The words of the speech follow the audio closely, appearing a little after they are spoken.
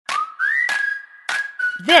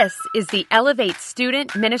This is the Elevate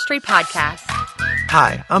Student Ministry Podcast.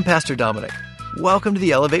 Hi, I'm Pastor Dominic. Welcome to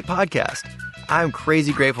the Elevate Podcast. I'm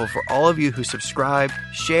crazy grateful for all of you who subscribe,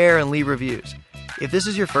 share, and leave reviews. If this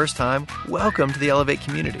is your first time, welcome to the Elevate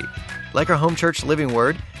community. Like our home church Living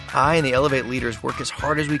Word, I and the Elevate leaders work as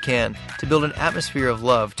hard as we can to build an atmosphere of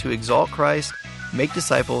love to exalt Christ, make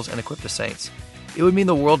disciples, and equip the saints. It would mean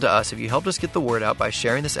the world to us if you helped us get the word out by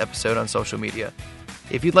sharing this episode on social media.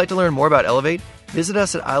 If you'd like to learn more about Elevate, visit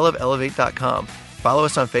us at iloveelevate.com. Follow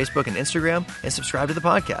us on Facebook and Instagram, and subscribe to the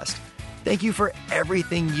podcast. Thank you for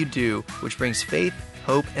everything you do, which brings faith,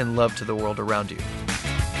 hope, and love to the world around you.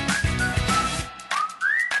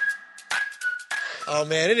 Oh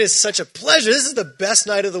man, it is such a pleasure. This is the best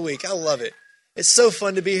night of the week. I love it. It's so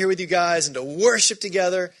fun to be here with you guys and to worship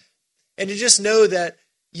together and to just know that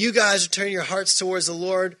you guys are turning your hearts towards the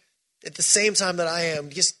Lord at the same time that I am,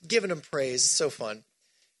 just giving him praise. It's so fun.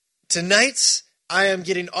 Tonight, I am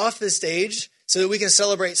getting off the stage so that we can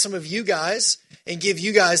celebrate some of you guys and give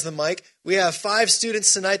you guys the mic. We have 5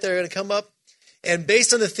 students tonight that are going to come up, and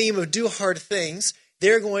based on the theme of Do Hard Things,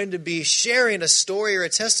 they're going to be sharing a story or a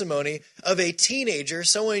testimony of a teenager,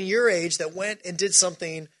 someone your age, that went and did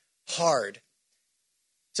something hard.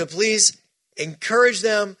 So please encourage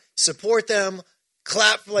them, support them,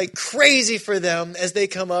 clap like crazy for them as they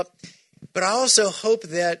come up. But I also hope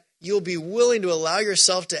that you'll be willing to allow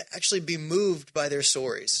yourself to actually be moved by their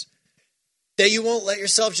stories. That you won't let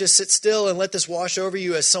yourself just sit still and let this wash over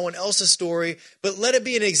you as someone else's story, but let it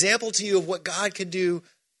be an example to you of what God can do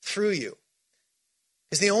through you.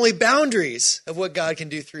 Because the only boundaries of what God can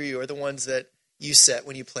do through you are the ones that you set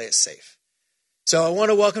when you play it safe. So I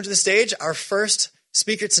want to welcome to the stage our first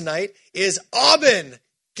speaker tonight is Aubin.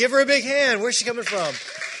 Give her a big hand. Where's she coming from?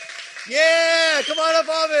 Yeah, come on up,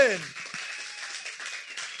 Aubin.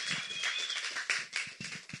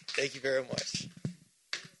 Thank you very much.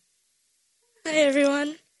 Hi,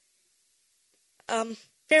 everyone.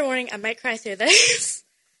 Fair warning, I might cry through this.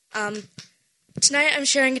 Tonight I'm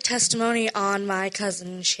sharing a testimony on my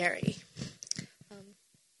cousin, Sherry.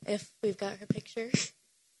 If we've got her picture.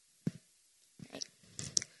 Right.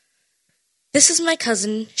 This is my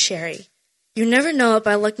cousin, Sherry. You never know it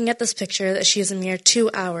by looking at this picture that she is a mere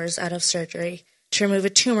 2 hours out of surgery to remove a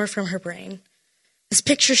tumor from her brain. This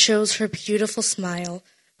picture shows her beautiful smile,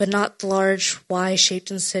 but not the large Y-shaped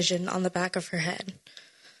incision on the back of her head.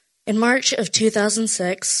 In March of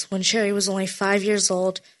 2006, when Sherry was only 5 years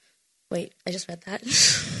old, wait, I just read that.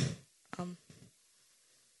 I'm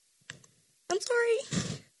sorry.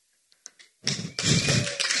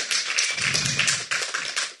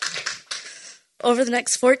 Over the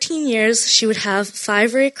next 14 years, she would have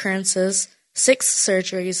 5 reoccurrences, 6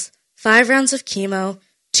 surgeries, 5 rounds of chemo,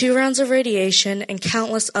 2 rounds of radiation, and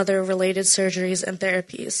countless other related surgeries and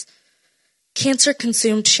therapies. Cancer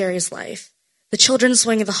consumed Sherry's life. The children's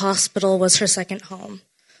wing of the hospital was her second home.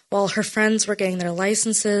 While her friends were getting their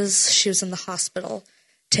licenses, she was in the hospital.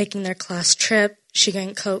 Taking their class trip, she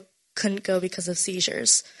couldn't go because of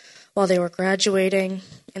seizures. While they were graduating,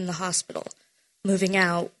 in the hospital. Moving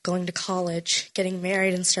out, going to college, getting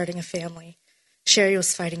married and starting a family, Sherry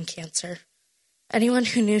was fighting cancer. Anyone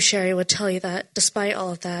who knew Sherry would tell you that, despite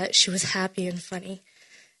all of that, she was happy and funny,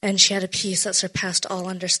 and she had a peace that surpassed all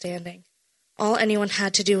understanding. All anyone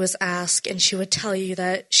had to do was ask, and she would tell you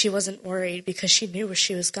that she wasn't worried because she knew where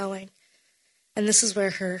she was going. And this is where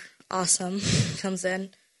her awesome comes in.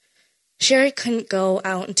 Sherry couldn't go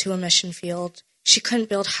out into a mission field. She couldn't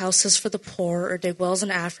build houses for the poor or dig wells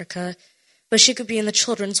in Africa, but she could be in the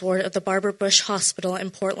children's ward of the Barbara Bush Hospital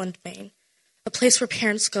in Portland, Maine. A place where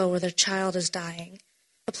parents go where their child is dying.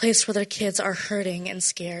 A place where their kids are hurting and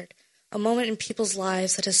scared. A moment in people's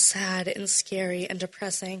lives that is sad and scary and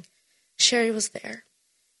depressing. Sherry was there.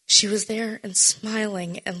 She was there and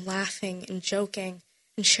smiling and laughing and joking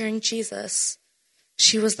and sharing Jesus.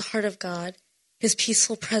 She was the heart of God, his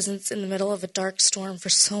peaceful presence in the middle of a dark storm for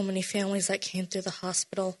so many families that came through the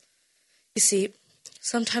hospital. You see,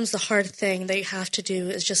 sometimes the hard thing that you have to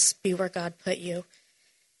do is just be where God put you.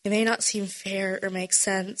 It may not seem fair or make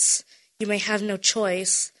sense. You may have no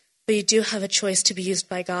choice, but you do have a choice to be used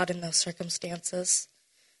by God in those circumstances.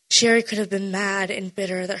 Sherry could have been mad and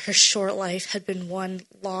bitter that her short life had been one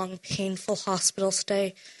long, painful hospital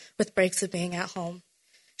stay with breaks of being at home.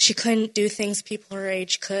 She couldn't do things people her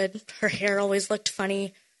age could. Her hair always looked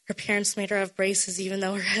funny. Her parents made her have braces even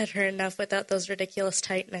though her head hurt enough without those ridiculous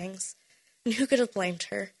tightenings. And who could have blamed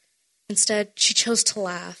her? Instead, she chose to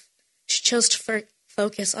laugh. She chose to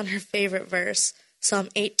focus on her favorite verse, Psalm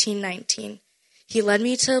 18:19. He led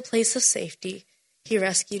me to a place of safety. He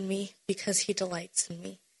rescued me because he delights in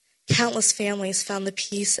me. Countless families found the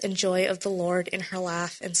peace and joy of the Lord in her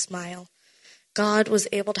laugh and smile. God was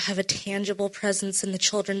able to have a tangible presence in the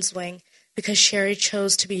children's wing because Sherry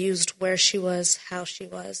chose to be used where she was, how she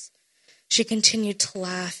was. She continued to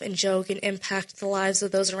laugh and joke and impact the lives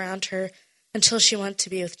of those around her until she went to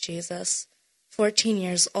be with Jesus. 14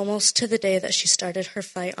 years, almost to the day that she started her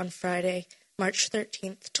fight on Friday, March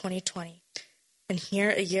 13th, 2020. And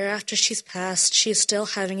here, a year after she's passed, she is still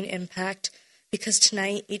having an impact because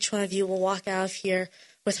tonight each one of you will walk out of here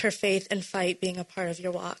with her faith and fight being a part of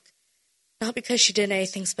your walk. Not because she did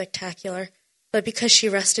anything spectacular, but because she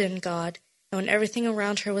rested in God, and when everything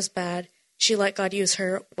around her was bad, she let God use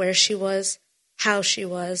her where she was, how she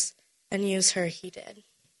was, and use her he did.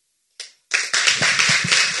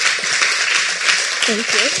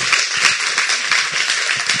 Thank you.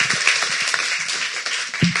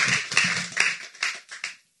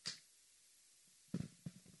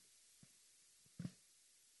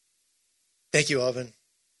 Thank you, Alvin.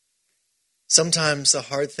 Sometimes the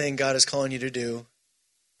hard thing God is calling you to do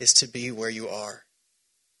is to be where you are.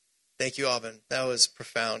 Thank you, Alvin. That was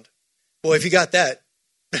profound. Boy, if you got that,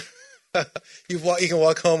 you can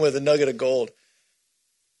walk home with a nugget of gold.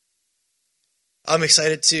 I'm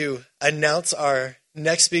excited to announce our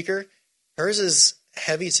next speaker. Hers is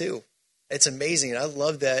heavy too. It's amazing. I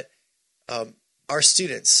love that our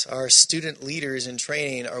students, our student leaders in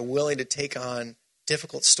training are willing to take on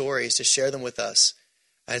difficult stories to share them with us.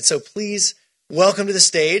 And so please welcome to the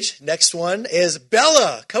stage. Next one is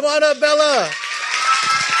Bella. Come on up, Bella.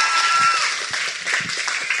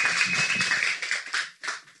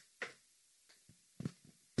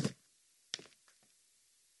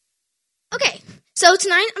 Okay, so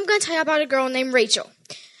tonight I'm going to tell you about a girl named Rachel.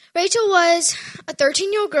 Rachel was a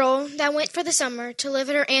 13-year-old girl that went for the summer to live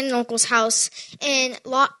at her aunt and uncle's house in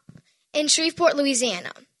Shreveport,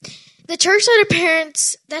 Louisiana. The church that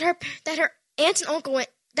her aunt and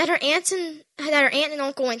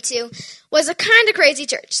uncle went to was a kind of crazy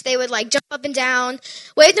church. They would jump up and down,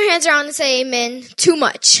 wave their hands around and say amen too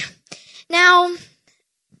much. Now,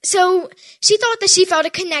 so she thought that she felt a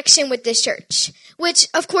connection with this church, which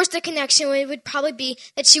of course the connection would probably be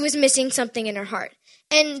that she was missing something in her heart.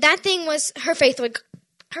 And that thing was her faith with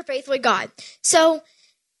God. So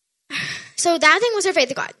that thing was her faith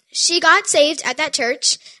with God. She got saved at that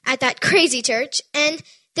church, at that crazy church, and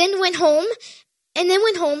then went home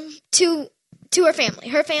to her family.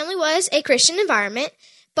 Her family was a Christian environment,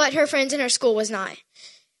 but her friends in her school was not.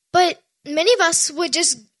 But many of us would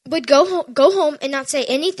go home and not say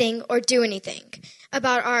anything or do anything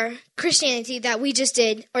about our Christianity that we just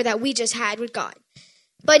did or that we just had with God.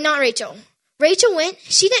 But not Rachel. Rachel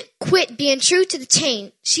she didn't quit being true to the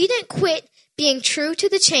change. She didn't quit being true to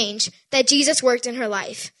the change that Jesus worked in her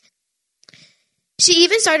life. She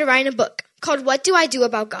even started writing a book called What Do I Do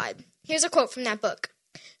About God? Here's a quote from that book.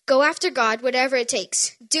 Go after God, whatever it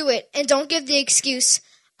takes. Do it, and don't give the excuse,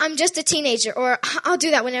 I'm just a teenager, or I'll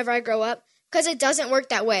do that whenever I grow up, because it doesn't work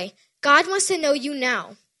that way. God wants to know you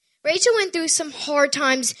now. Rachel went through some hard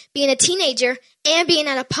times being a teenager and being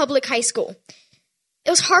at a public high school.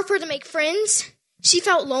 It was hard for her to make friends. She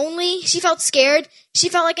felt lonely. She felt scared. She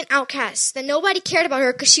felt like an outcast, that nobody cared about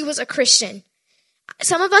her because she was a Christian.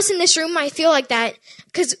 Some of us in this room might feel like that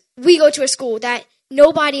because we go to a school that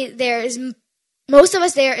most of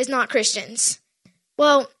us there is not Christians.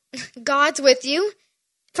 Well, God's with you,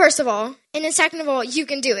 first of all, and then second of all, you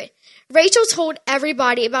can do it. Rachel told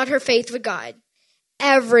everybody about her faith with God.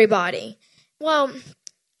 Everybody. Well,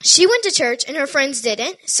 she went to church and her friends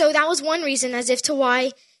didn't, so that was one reason as if to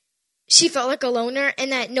why she felt like a loner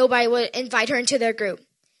and that nobody would invite her into their group.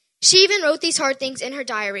 She even wrote these hard things in her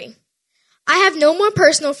diary. I have no more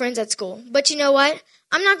personal friends at school, but you know what?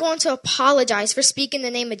 I'm not going to apologize for speaking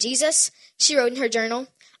the name of Jesus, she wrote in her journal.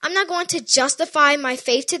 I'm not going to justify my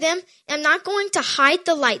faith to them, and I'm not going to hide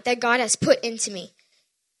the light that God has put into me.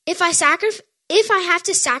 If I have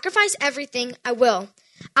to sacrifice everything, I will.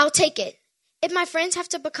 I'll take it. If my friends have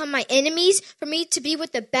to become my enemies for me to be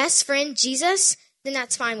with the best friend, Jesus, then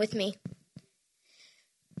that's fine with me.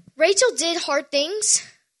 Rachel did hard things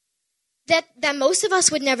that most of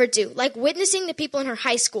us would never do, like witnessing to people in her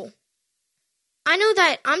high school. I know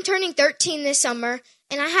that I'm turning 13 this summer,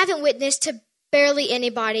 and I haven't witnessed to barely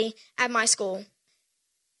anybody at my school.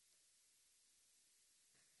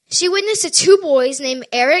 She witnessed to 2 boys named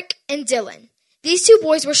Eric and Dylan. These 2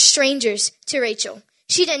 boys were strangers to Rachel.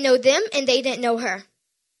 She didn't know them, and they didn't know her.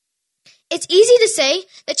 It's easy to say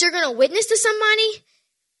that you're going to witness to somebody.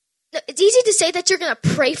 It's easy to say that you're going to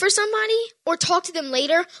pray for somebody or talk to them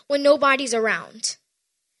later when nobody's around.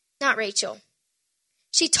 Not Rachel.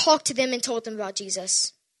 She talked to them and told them about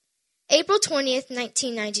Jesus. April 20th,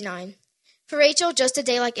 1999. For Rachel, just a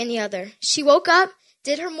day like any other. She woke up,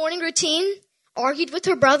 did her morning routine, argued with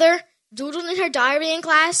her brother, doodled in her diary in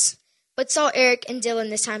class, but saw Eric and Dylan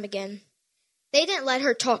this time again. They didn't let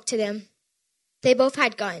her talk to them. They both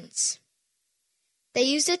had guns. They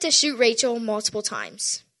used it to shoot Rachel multiple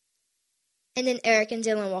times. And then Eric and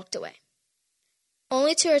Dylan walked away,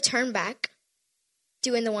 only to return back,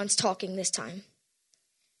 doing the ones talking this time.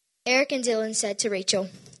 Eric and Dylan said to Rachel,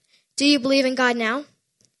 "Do you believe in God now?"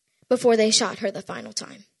 before they shot her the final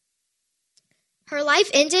time. Her life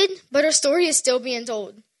ended, but her story is still being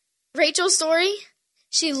told. Rachel's story,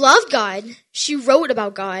 she loved God, she wrote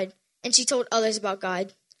about God, and she told others about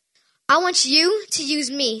God. "I want you to use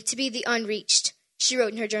me to be the unreached," she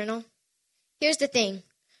wrote in her journal. Here's the thing.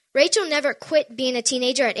 Rachel never quit being a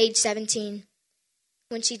teenager at age 17.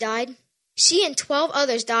 When she died, she and 12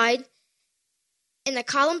 others died in the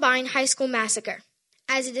Columbine High School massacre,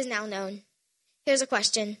 as it is now known. Here's a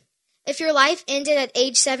question. If your life ended at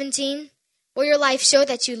age 17, will your life show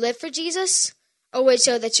that you live for Jesus, or will it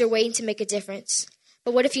show that you're waiting to make a difference?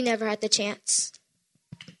 But what if you never had the chance?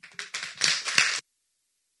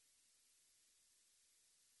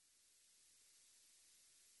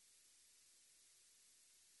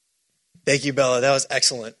 Thank you, Bella. That was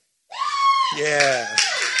excellent. Yeah.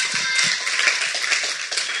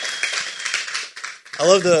 I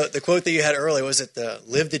love the quote that you had earlier. Was it the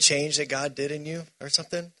live the change that God did in you or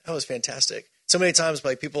something? That was fantastic. So many times,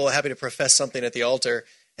 like, people are happy to profess something at the altar,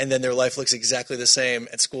 and then their life looks exactly the same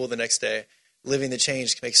at school the next day. Living the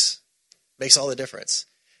change makes all the difference.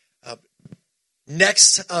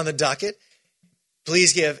 Next on the docket,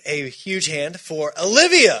 please give a huge hand for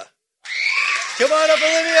Olivia. Come on up,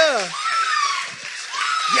 Olivia.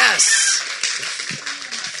 Yes.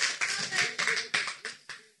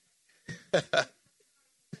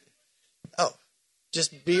 Oh,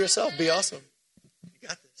 just be yourself. Be awesome. You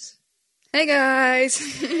got this. Hey guys.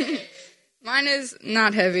 Mine is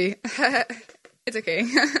not heavy. It's okay.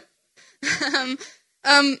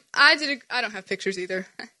 I don't have pictures either.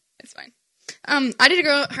 It's fine. I did a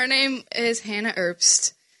girl. Her name is Hannah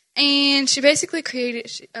Erbst. And she basically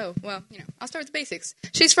created, I'll start with the basics.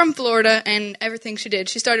 She's from Florida, and everything she did,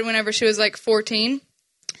 she started whenever she was like 14.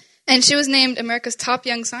 And she was named America's top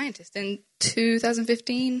young scientist in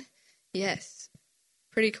 2015. Yes.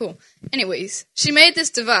 Pretty cool. Anyways, she made this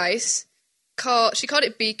device she called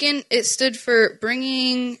it Beacon. It stood for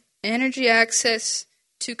bringing energy access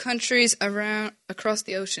to countries across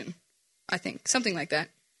the ocean, I think. Something like that.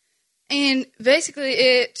 And basically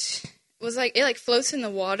it was like, it floats in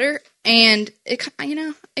the water, and it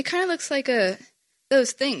kind of looks like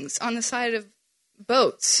those things on the side of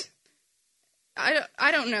boats.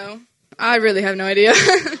 I don't know. I really have no idea.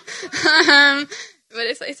 But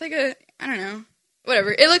it's like I don't know.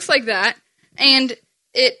 Whatever. It looks like that, and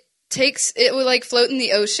it will float in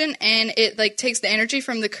the ocean, and it takes the energy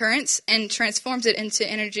from the currents and transforms it into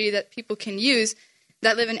energy that people can use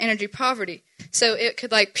that live in energy poverty. So it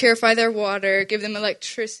could purify their water, give them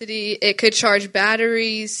electricity. It could charge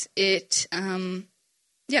batteries.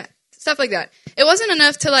 Stuff like that. It wasn't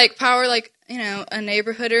enough to power a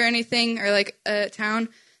neighborhood or anything, or a town,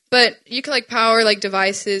 but you could power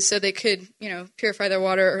devices so they could purify their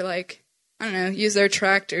water, or use their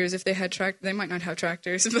tractors if they had tractors. They might not have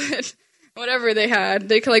tractors, but whatever they had,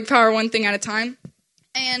 they could power one thing at a time.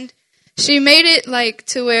 And she made it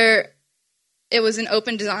to where it was an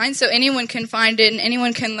open design, so anyone can find it and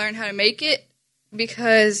anyone can learn how to make it,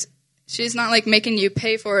 because she's not making you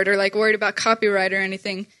pay for it or worried about copyright or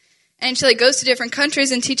anything. And she goes to different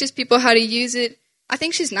countries and teaches people how to use it. I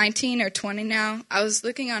think she's 19 or 20 now. I was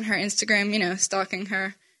looking on her Instagram, stalking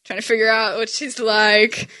her, trying to figure out what she's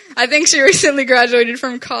like. I think she recently graduated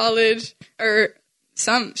from college, or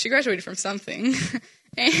she graduated from something.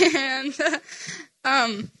 And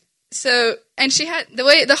and she had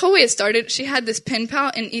the whole way it started, she had this pen pal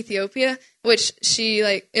in Ethiopia, which she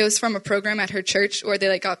it was from a program at her church where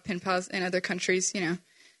they got pen pals in other countries,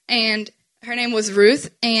 And her name was Ruth,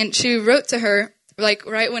 and she wrote to her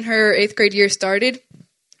right when her 8th grade year started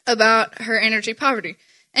about her energy poverty.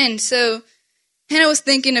 And so Hannah was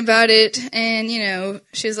thinking about it, and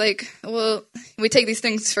she was like, well, we take these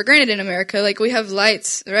things for granted in America. We have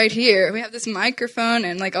lights right here. We have this microphone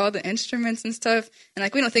and all the instruments and stuff,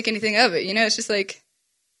 and we don't think anything of it. It's just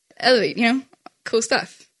elevate, cool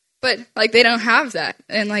stuff. But they don't have that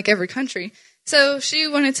in every country. So she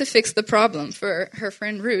wanted to fix the problem for her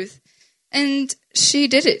friend Ruth, and she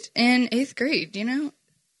did it in 8th grade.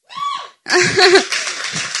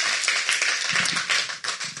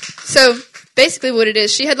 So basically what it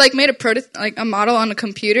is, she had made a model on a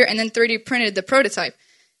computer and then 3D printed the prototype.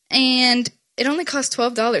 and it only cost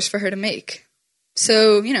 $12 for her to make.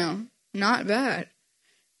 So, not bad.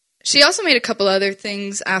 She also made a couple other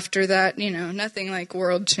things after that, nothing like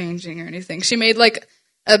world-changing or anything. She made like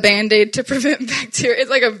a Band-Aid to prevent bacteria.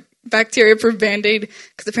 It's like a bacteria-proof Band-Aid,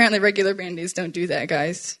 because apparently regular Band-Aids don't do that,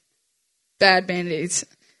 guys. Bad Band-Aids.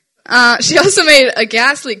 She also made a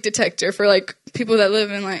gas leak detector for like people that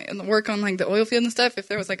live in and work on like the oil field and stuff. If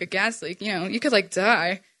there was like a gas leak, you could like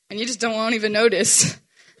die and you just won't even notice.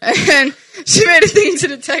 And she made a thing to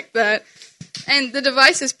detect that. And the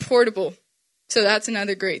device is portable, so that's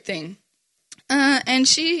another great thing. And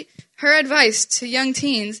her advice to young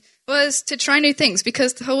teens was to try new things,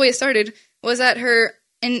 because the whole way it started was at her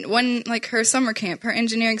summer camp, her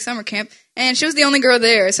engineering summer camp, and she was the only girl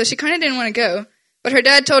there, so she kind of didn't want to go. But her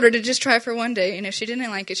dad told her to just try for one day, and if she didn't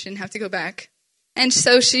like it, she didn't have to go back. And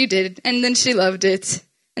so she did, and then she loved it.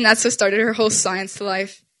 And that's what started her whole science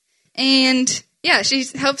life. And, yeah, she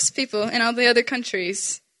helps people in all the other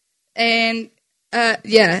countries. And,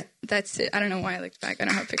 yeah, that's it. I don't know why I looked back. I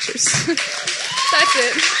don't have pictures. That's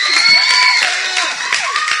it.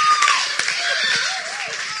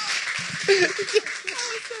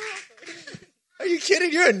 Are you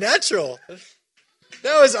kidding? You're a natural.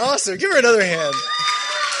 That was awesome. Give her another hand.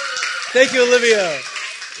 Thank you, Olivia. I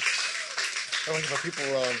don't want to get my people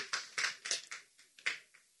wrong.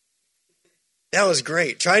 That was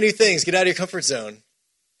great. Try new things. Get out of your comfort zone.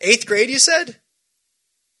 8th grade, you said?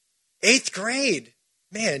 8th grade.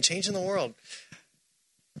 Man, changing the world.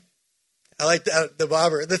 I like the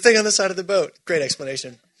bobber. The thing on the side of the boat. Great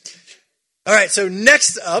explanation. All right, so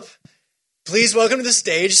next up, please welcome to the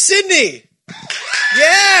stage, Sydney.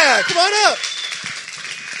 Yeah, come on up.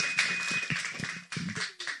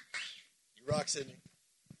 You rock, Sydney.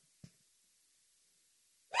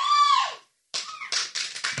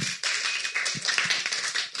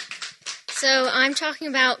 So I'm talking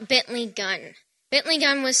about Bentley Gunn. Bentley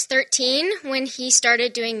Gunn was 13 when he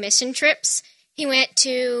started doing mission trips. He went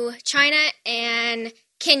to China and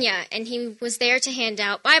Kenya, and he was there to hand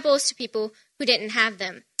out Bibles to people who didn't have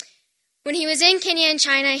them. When he was in Kenya and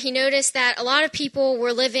China, he noticed that a lot of people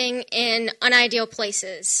were living in unideal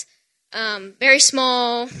places. Very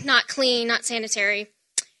small, not clean, not sanitary.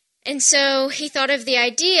 And so he thought of the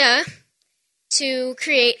idea to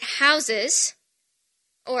create houses,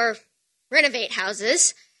 or renovate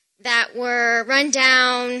houses, that were run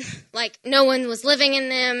down, like no one was living in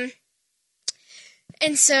them.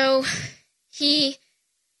 And so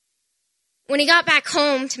when he got back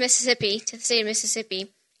home to Mississippi, to the state of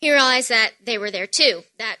Mississippi, he realized that they were there too,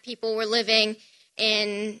 that people were living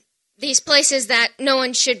in these places that no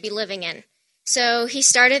one should be living in. So he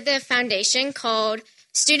started the foundation called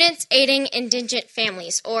Students Aiding Indigent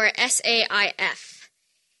Families, or SAIF.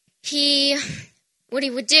 What he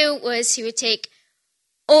would do was he would take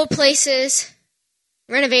old places,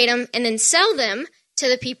 renovate them, and then sell them to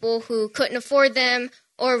the people who couldn't afford them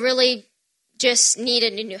or really just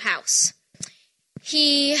needed a new house.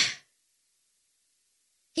 He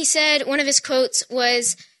said, one of his quotes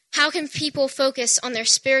was, "How can people focus on their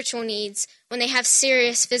spiritual needs when they have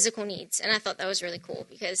serious physical needs?" And I thought that was really cool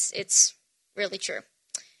because it's really true.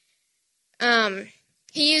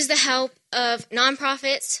 He used the help of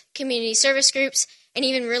nonprofits, community service groups, and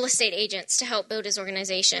even real estate agents to help build his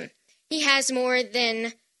organization. He has more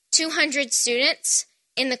than 200 students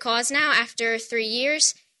in the cause now after 3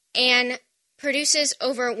 years, and produces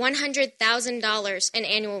over $100,000 in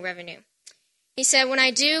annual revenue. He said, "When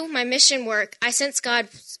I do my mission work, I sense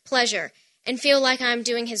God's pleasure and feel like I'm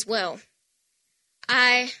doing His will.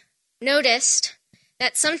 I noticed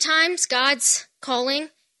that sometimes God's calling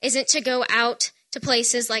isn't to go out to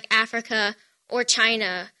places like Africa or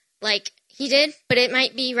China like He did, but it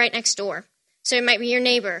might be right next door. So it might be your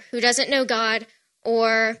neighbor who doesn't know God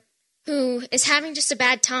or who is having just a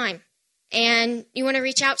bad time, and you want to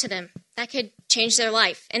reach out to them. That could change their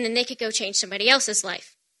life, and then they could go change somebody else's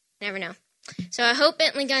life. Never know. So I hope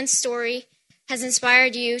Bentley Gunn's story has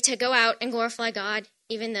inspired you to go out and glorify God,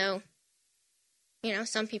 even though,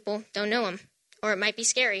 some people don't know Him, or it might be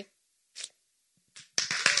scary."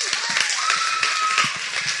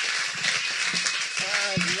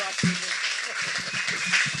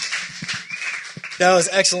 That was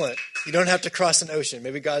excellent. You don't have to cross an ocean.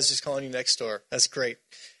 Maybe God's just calling you next door. That's great.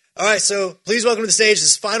 All right, so please welcome to the stage.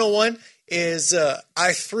 This final one is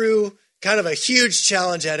I threw kind of a huge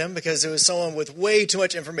challenge at him because it was someone with way too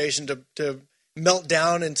much information to melt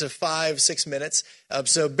down into 5-6 minutes.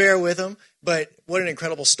 So bear with him. But what an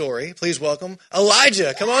incredible story. Please welcome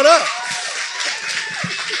Elijah. Come on up.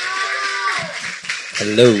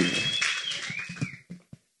 Hello.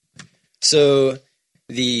 So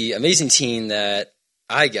the amazing teen that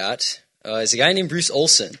I got is a guy named Bruce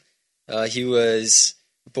Olson. He was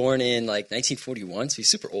born in like 1941, so he's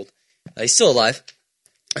super old. He's still alive.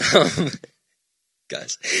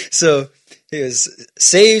 Guys. So he was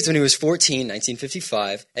saved when he was 14,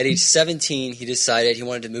 1955. At age 17, he decided he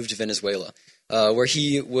wanted to move to Venezuela, where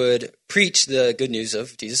he would preach the good news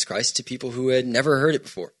of Jesus Christ to people who had never heard it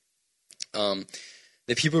before.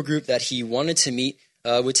 The people group that he wanted to meet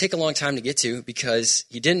would take a long time to get to because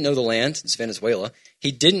he didn't know the land. It's Venezuela.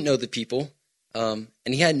 He didn't know the people, and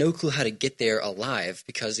he had no clue how to get there alive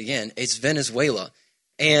because, again, it's Venezuela.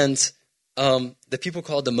 And the people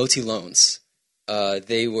called the Motilones.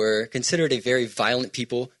 They were considered a very violent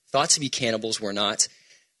people, thought to be cannibals, were not.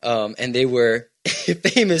 And they were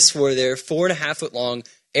famous for their 4.5-foot-long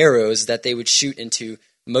arrows that they would shoot into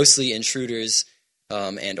mostly intruders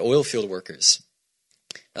and oil field workers.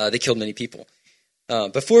 They killed many people.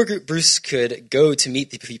 Before Bruce could go to meet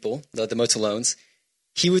the people, the Motilones,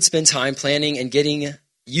 he would spend time planning and getting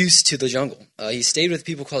used to the jungle. He stayed with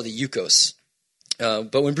people called the Yukos.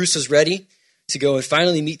 But when Bruce was ready to go and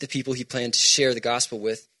finally meet the people he planned to share the gospel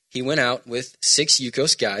with, he went out with 6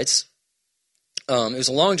 Yukos guides. It was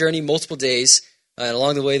a long journey, multiple days, and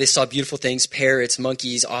along the way they saw beautiful things, parrots,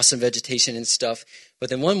 monkeys, awesome vegetation and stuff. But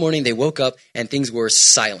then one morning they woke up and things were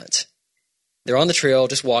silent. They're on the trail,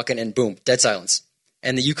 just walking, and boom, dead silence.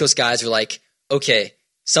 And the Yukos guys were like, okay,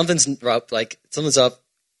 something's up,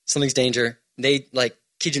 something's danger. They,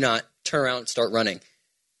 kid you not, turn around and start running.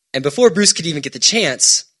 And before Bruce could even get the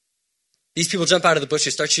chance, these people jump out of the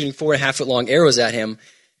bushes, start shooting 4.5-foot-long arrows at him.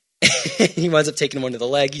 He winds up taking one to the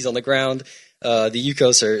leg. He's on the ground. The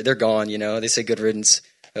Yukos they're gone, They say good riddance,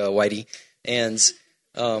 Whitey. And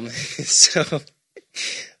so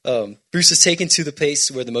Bruce was taken to the place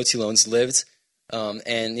where the Motilones lived,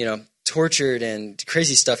 and, tortured and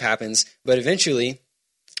crazy stuff happens. But eventually,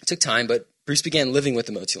 it took time, but Bruce began living with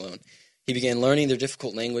the Motilone. He began learning their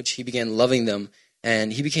difficult language. He began loving them.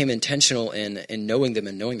 And he became intentional in knowing them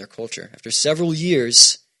and knowing their culture. After several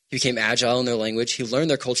years, he became agile in their language. He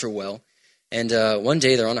learned their culture well. And one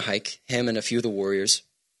day they're on a hike, him and a few of the warriors.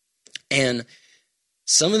 And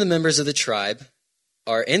some of the members of the tribe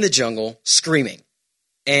are in the jungle screaming.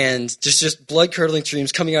 And just blood-curdling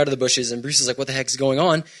screams coming out of the bushes. And Bruce is like, what the heck is going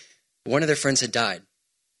on? One of their friends had died.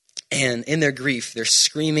 And in their grief, they're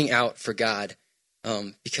screaming out for God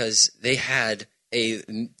because they had a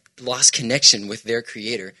lost connection with their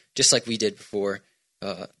Creator, just like we did before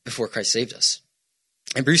Christ saved us.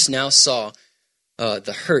 And Bruce now saw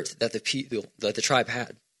the hurt that the tribe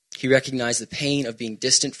had. He recognized the pain of being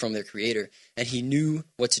distant from their Creator, and he knew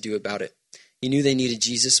what to do about it. He knew they needed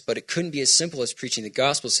Jesus, but it couldn't be as simple as preaching the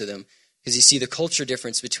gospel to them, because you see the culture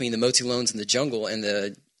difference between the Motilones in the jungle and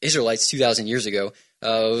the Israelites 2,000 years ago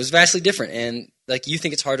was vastly different. And you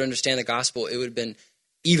think it's hard to understand the gospel, it would have been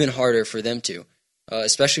even harder for them to.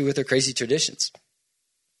 Especially with their crazy traditions.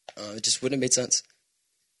 It just wouldn't have made sense.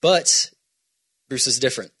 But Bruce is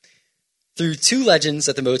different. Through 2 legends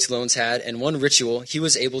that the Motilones had and 1 ritual, he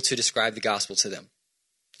was able to describe the gospel to them.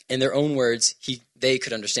 In their own words, they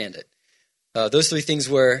could understand it. Those 3 things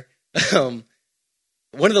were, one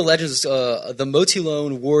of the legends was the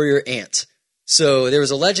Motilone warrior ant. So there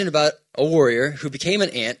was a legend about a warrior who became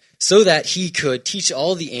an ant so that he could teach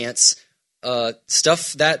all the ants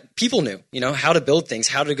stuff that people knew, how to build things,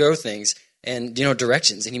 how to grow things, and,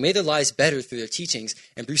 directions. And he made their lives better through their teachings.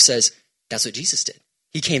 And Bruce says, that's what Jesus did.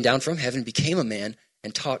 He came down from heaven, became a man,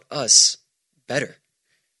 and taught us better.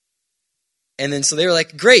 And then so they were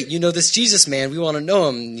like, great, this Jesus man, we want to know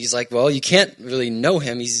him. And he's like, well, you can't really know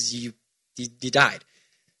him. He died.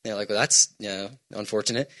 And they're like, well, that's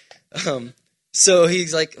unfortunate. So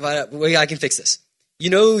he's like, well, I can fix this.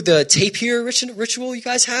 The tapir ritual you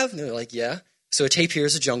guys have? And they're like, yeah. So a tapir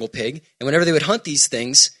is a jungle pig. And whenever they would hunt these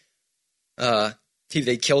things,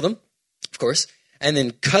 they'd kill them, of course, and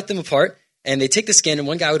then cut them apart. And they'd take the skin, and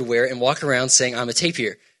one guy would wear it and walk around saying, I'm a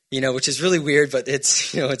tapir, which is really weird, but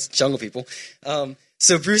it's, it's jungle people.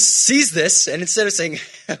 So Bruce sees this, and instead of saying,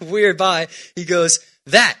 weird, bye, he goes,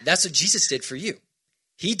 that's what Jesus did for you.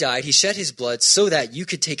 He died, he shed his blood so that you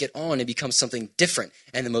could take it on and become something different.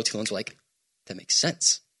 And the Motilones were like, that makes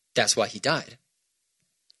sense. That's why he died.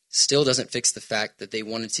 Still doesn't fix the fact that they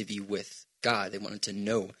wanted to be with God. They wanted to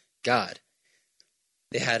know God.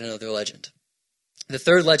 They had another legend. The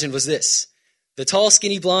 3rd legend was this. The tall,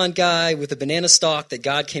 skinny, blonde guy with a banana stalk that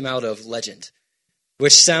God came out of legend.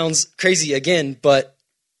 Which sounds crazy again, but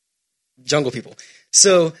jungle people.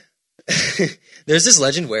 So there's this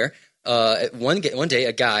legend where one day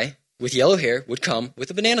a guy with yellow hair would come with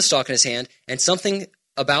a banana stalk in his hand, and something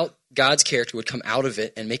about God's character would come out of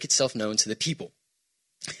it and make itself known to the people.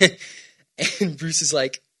 And Bruce is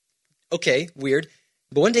like, okay, weird.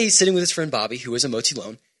 But one day he's sitting with his friend Bobby, who is a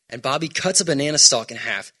motilone, and Bobby cuts a banana stalk in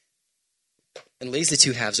half and lays the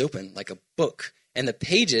two halves open like a book. And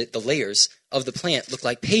the layers of the plant look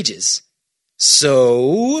like pages.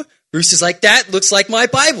 So Bruce is like, that looks like my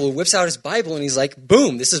Bible. He whips out his Bible and he's like,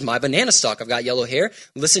 boom, this is my banana stalk. I've got yellow hair.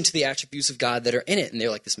 Listen to the attributes of God that are in it. And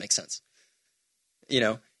they're like, this makes sense.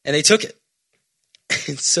 And they took it.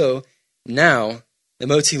 And so now the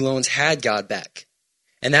motilones had God back.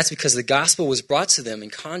 And that's because the gospel was brought to them in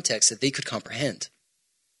context that they could comprehend.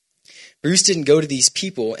 Bruce didn't go to these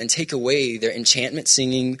people and take away their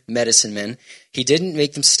enchantment-singing medicine men. He didn't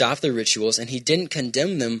make them stop their rituals, and he didn't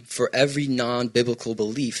condemn them for every non-biblical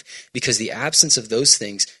belief, because the absence of those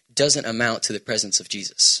things doesn't amount to the presence of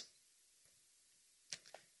Jesus.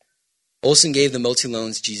 Olson gave the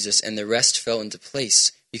motilones Jesus, and the rest fell into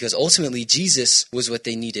place, because ultimately Jesus was what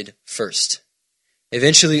they needed first.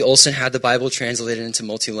 Eventually, Olson had the Bible translated into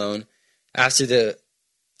Motilone. After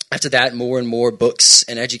that, more and more books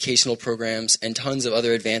and educational programs and tons of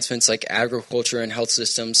other advancements like agriculture and health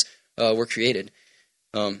systems were created.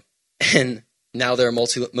 And now there are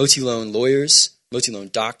Motilone lawyers,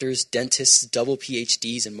 Motilone doctors, dentists, double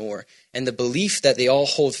PhDs, and more. And the belief that they all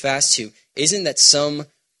hold fast to isn't that some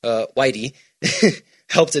whitey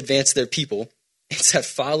helped advance their people. It's that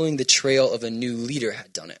following the trail of a new leader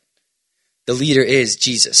had done it. The leader is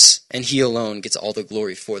Jesus, and he alone gets all the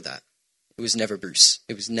glory for that. It was never Bruce.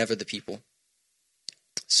 It was never the people.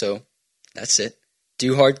 So, that's it.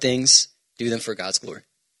 Do hard things. Do them for God's glory.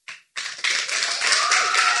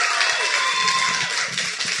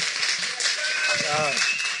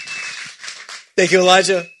 Thank you,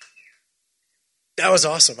 Elijah. That was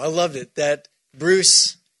awesome. I loved it. That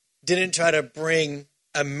Bruce didn't try to bring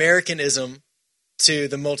Americanism to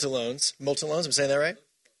the Motilones. Motilones, I'm saying that right?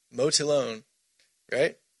 Motilone,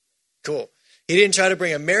 right? Cool. He didn't try to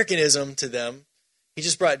bring Americanism to them. He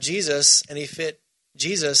just brought Jesus, and he fit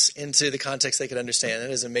Jesus into the context they could understand.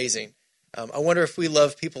 That is amazing. I wonder if we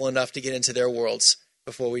love people enough to get into their worlds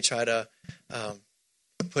before we try to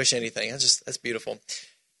push anything. That's beautiful.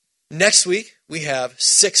 Next week, we have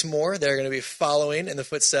 6 more that are going to be following in the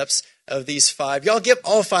footsteps of these 5. Y'all give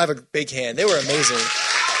all 5 a big hand. They were amazing.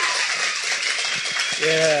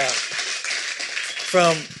 Yeah.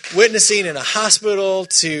 From witnessing in a hospital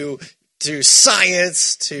to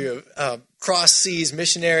science, to cross seas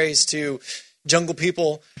missionaries, to jungle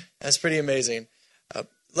people. That's pretty amazing.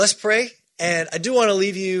 Let's pray. And I do want to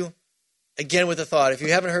leave you again with a thought. If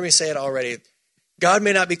you haven't heard me say it already, God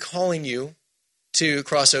may not be calling you to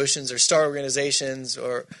cross oceans or start organizations,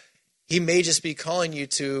 or he may just be calling you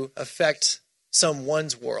to affect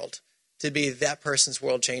someone's world, to be that person's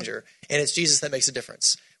world changer. And it's Jesus that makes a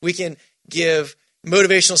difference. We can give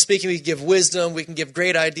motivational speaking, we can give wisdom, we can give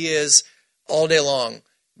great ideas all day long,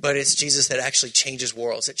 but it's Jesus that actually changes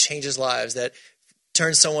worlds, that changes lives, that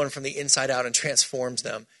turns someone from the inside out and transforms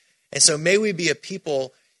them. And so may we be a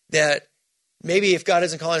people that maybe if God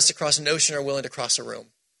isn't calling us to cross an ocean, are willing to cross a room.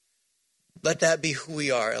 Let that be who we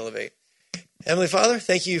are, Elevate. Heavenly Father,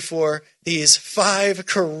 thank you for these 5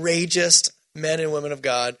 courageous men and women of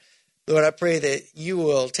God. Lord, I pray that you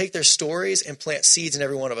will take their stories and plant seeds in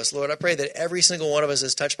every one of us. Lord, I pray that every single one of us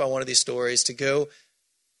is touched by one of these stories to go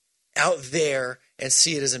out there and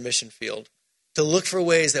see it as a mission field, to look for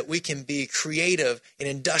ways that we can be creative and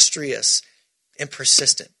industrious and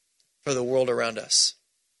persistent for the world around us.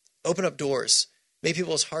 Open up doors. Make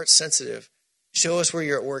people's hearts sensitive. Show us where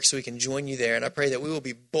you're at work so we can join you there. And I pray that we will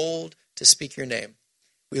be bold to speak your name.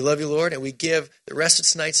 We love you, Lord, and we give the rest of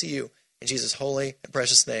tonight to you. In Jesus' holy and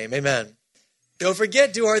precious name, amen. Don't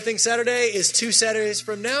forget, Do Hard Things Saturday is 2 Saturdays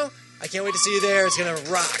from now. I can't wait to see you there. It's going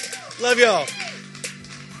to rock. Love y'all.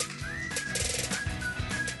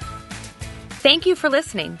 Thank you for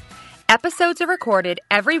listening. Episodes are recorded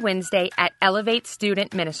every Wednesday at Elevate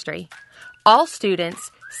Student Ministry. All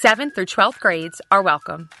students, 7th through 12th grades, are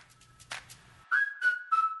welcome.